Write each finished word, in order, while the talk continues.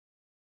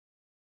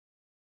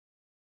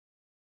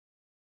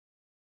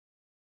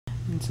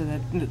And so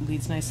that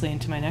leads nicely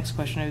into my next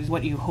question, is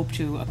what you hope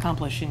to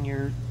accomplish in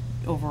your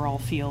overall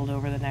field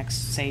over the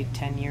next, say,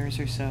 10 years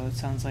or so. It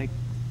sounds like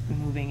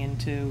moving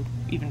into,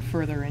 even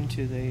further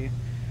into the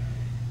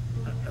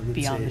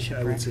beyond the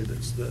shipwreck. I would say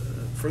that's the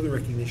further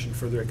recognition,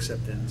 further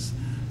acceptance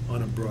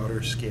on a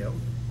broader scale,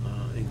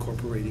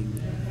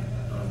 incorporating,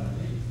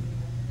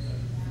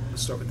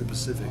 let's start with the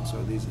Pacific,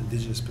 so these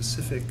indigenous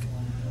Pacific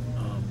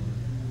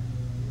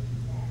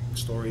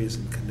stories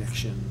and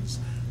connections,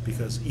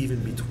 because even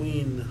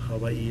between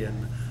Hawaii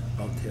and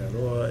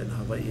Aotearoa and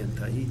Hawaii and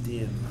Tahiti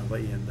and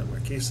Hawaii and the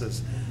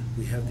Marquesas,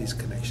 we have these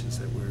connections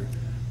that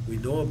we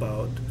know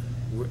about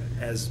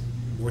as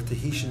more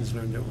Tahitians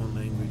learn their own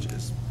language,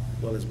 as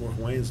well as more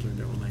Hawaiians learn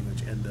their own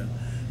language, and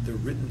the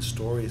written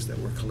stories that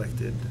were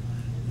collected,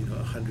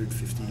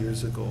 150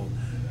 years ago,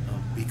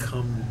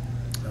 become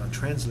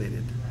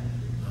translated.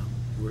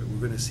 We're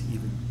going to see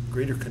even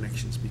greater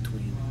connections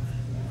between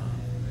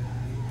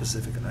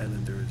Pacific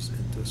Islanders,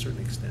 and to a certain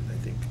extent, I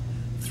think,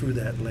 through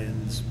that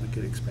lens, we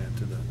could expand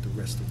to the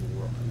rest of the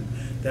world. I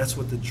mean, that's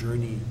what the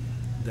journey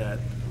that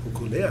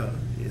Hokulea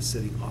is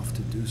setting off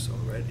to do so,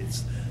 right?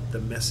 It's the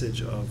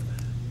message of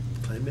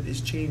climate is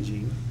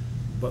changing,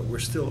 but we're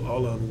still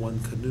all on one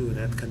canoe, and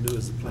that canoe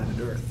is the planet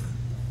Earth.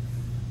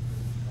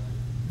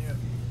 Yeah.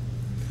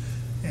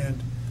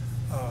 And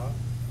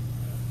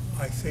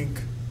I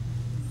think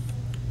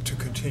to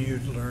continue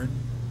to learn,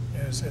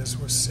 as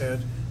was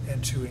said,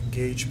 and to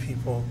engage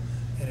people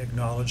in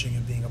acknowledging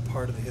and being a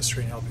part of the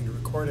history and helping to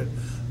record it.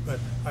 But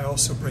I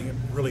also bring it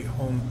really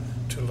home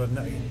to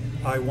Lanai.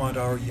 I want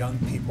our young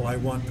people, I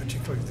want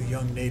particularly the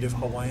young native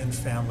Hawaiian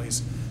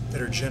families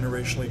that are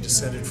generationally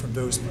descended from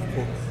those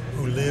people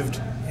who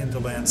lived in the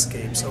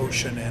landscapes,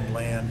 ocean and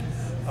land.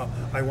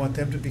 I want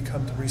them to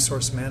become the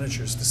resource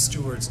managers, the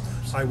stewards.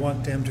 I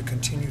want them to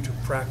continue to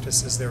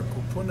practice as their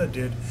kupuna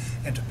did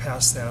and to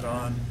pass that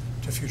on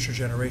to future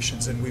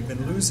generations. And we've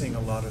been losing a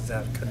lot of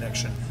that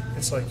connection.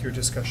 It's like your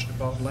discussion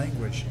about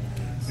language.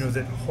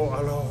 That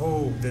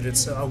ho'aloho, that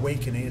it's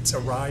awakening, it's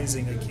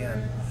arising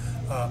again.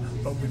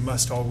 But we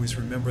must always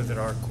remember that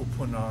our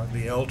kupuna,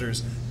 the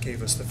elders,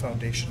 gave us the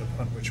foundation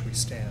upon which we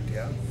stand,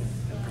 yeah?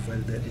 And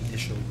provided that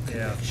initial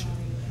connection.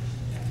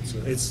 Yeah. So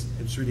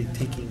it's really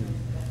taking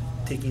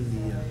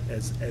the,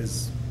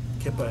 as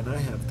Kepa and I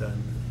have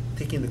done,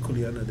 taking the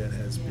kuleana that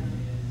has been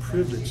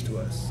privileged to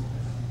us,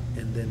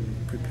 and then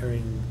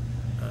preparing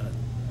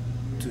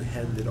to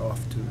hand it off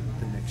to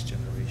the next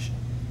generation.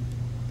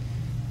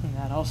 And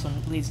that also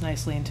leads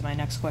nicely into my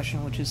next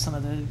question, which is some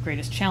of the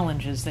greatest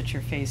challenges that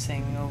you're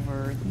facing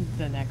over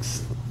the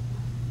next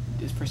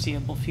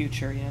foreseeable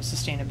future.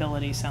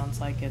 Sustainability sounds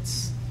like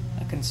it's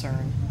a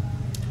concern.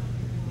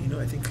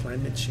 I think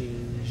climate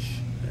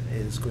change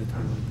is going to be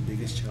one of the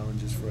biggest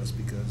challenges for us,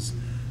 because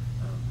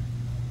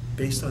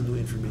based on new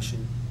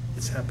information,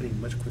 it's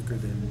happening much quicker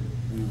than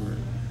we were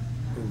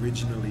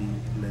originally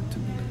led to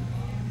believe.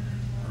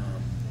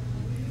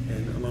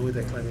 And along with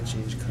that climate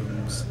change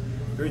comes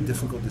very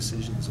difficult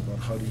decisions about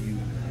how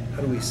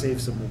do we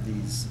save some of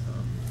these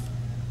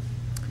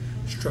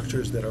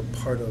structures that are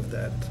part of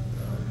that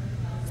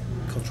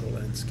cultural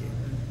landscape.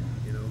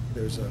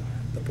 There's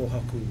the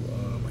Pohaku,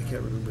 I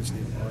can't remember its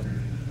name,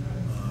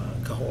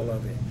 on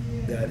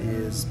Kaho'olawe, that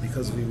is,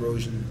 because of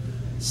erosion,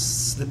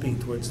 slipping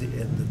towards the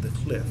end of the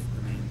cliff.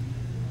 I mean,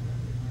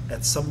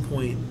 at some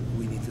point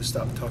we need to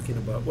stop talking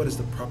about what is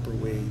the proper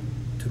way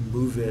to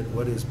move it,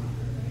 what is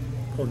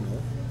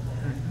pono,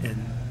 and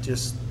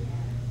just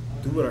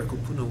do what our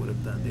kupuna would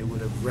have done. They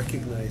would have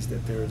recognized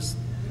that there's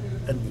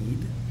a need.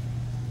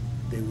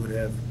 They would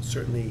have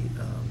certainly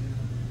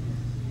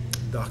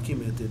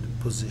documented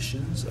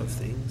positions of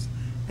things,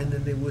 and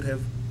then they would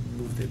have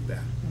moved it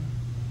back,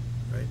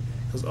 right?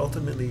 Because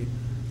ultimately,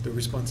 the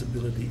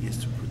responsibility is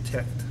to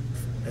protect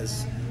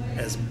as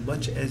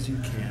much as you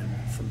can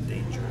from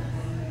danger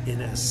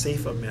in as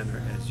safe a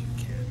manner as you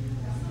can.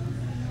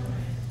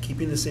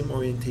 Keeping the same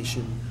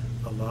orientation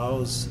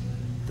allows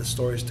the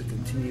stories to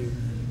continue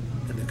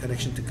and the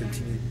connection to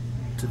continue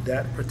to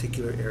that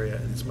particular area,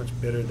 and it's much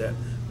better that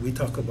we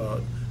talk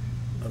about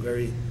a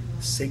very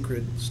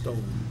sacred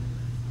stone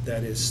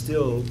that is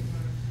still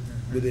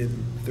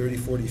within 30,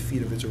 40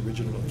 feet of its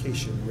original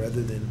location,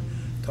 rather than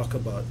talk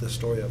about the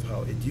story of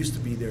how it used to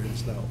be there and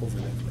it's now over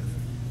the cliff.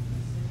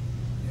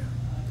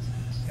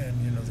 Yeah.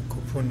 And the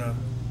kupuna,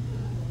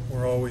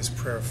 we're always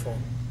prayerful.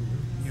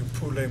 You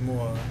pule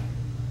mua,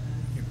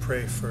 you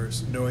pray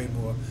first. Noi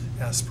mua,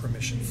 ask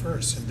permission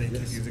first, and they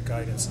give you the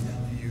guidance.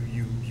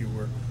 You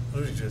were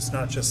alluding to. It's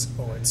not just,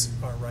 it's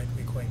our right,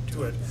 we're going to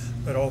do it,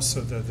 but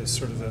also the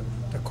sort of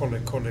the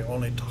kole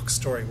only talk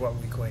story, what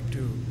we're going to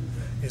do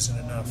isn't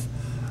enough.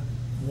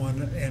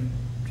 One, and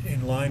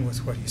in line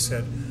with what he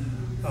said,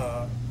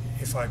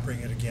 if I bring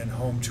it again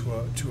home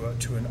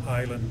to an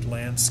island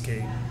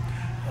landscape,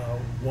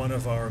 one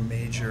of our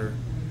major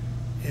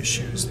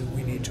issues that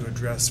we need to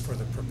address for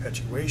the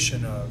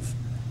perpetuation of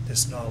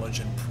this knowledge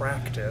and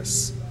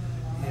practice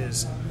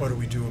is, what do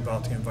we do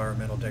about the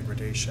environmental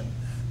degradation?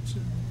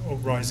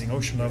 rising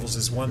ocean levels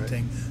is one Right.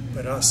 thing,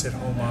 but us at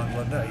home on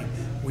Lanai,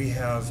 we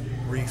have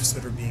reefs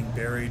that are being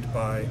buried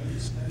by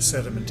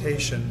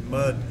sedimentation,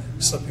 mud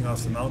slipping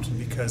off the mountain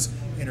because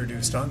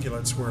introduced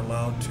ungulates were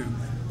allowed to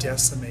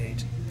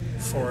decimate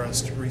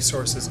forest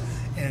resources.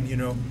 And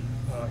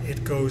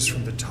it goes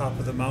from the top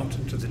of the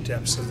mountain to the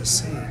depths of the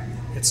sea.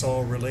 It's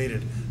all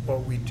related.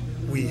 What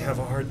we have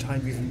a hard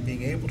time even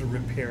being able to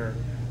repair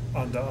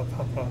on the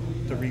Apapa,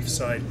 the reef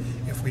side,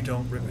 if we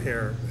don't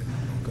repair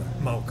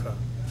Mauka.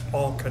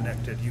 All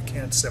connected. You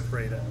can't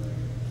separate it.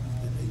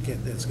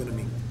 Again, it's going to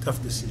be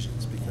tough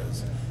decisions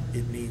because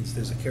it means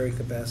there's a carrying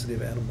capacity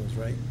of animals,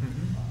 right?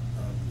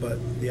 But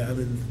the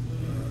island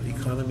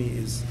economy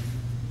is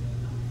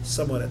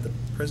somewhat at the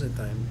present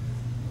time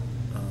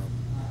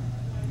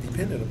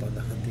dependent upon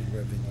the hunting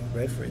revenue,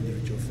 right, for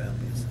individual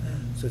families.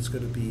 So it's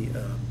going to be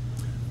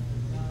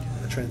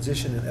a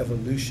transition and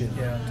evolution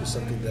Yeah. to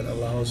something that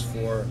allows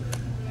for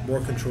more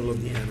control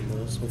of the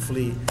animals,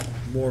 hopefully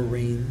more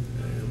rain,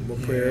 more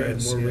prayer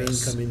and Yes, more rain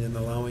yes. coming in,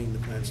 allowing the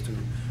plants to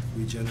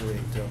regenerate,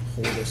 to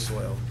hold the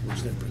soil,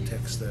 which then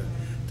protects the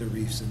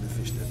reefs and the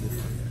fish that live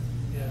on there.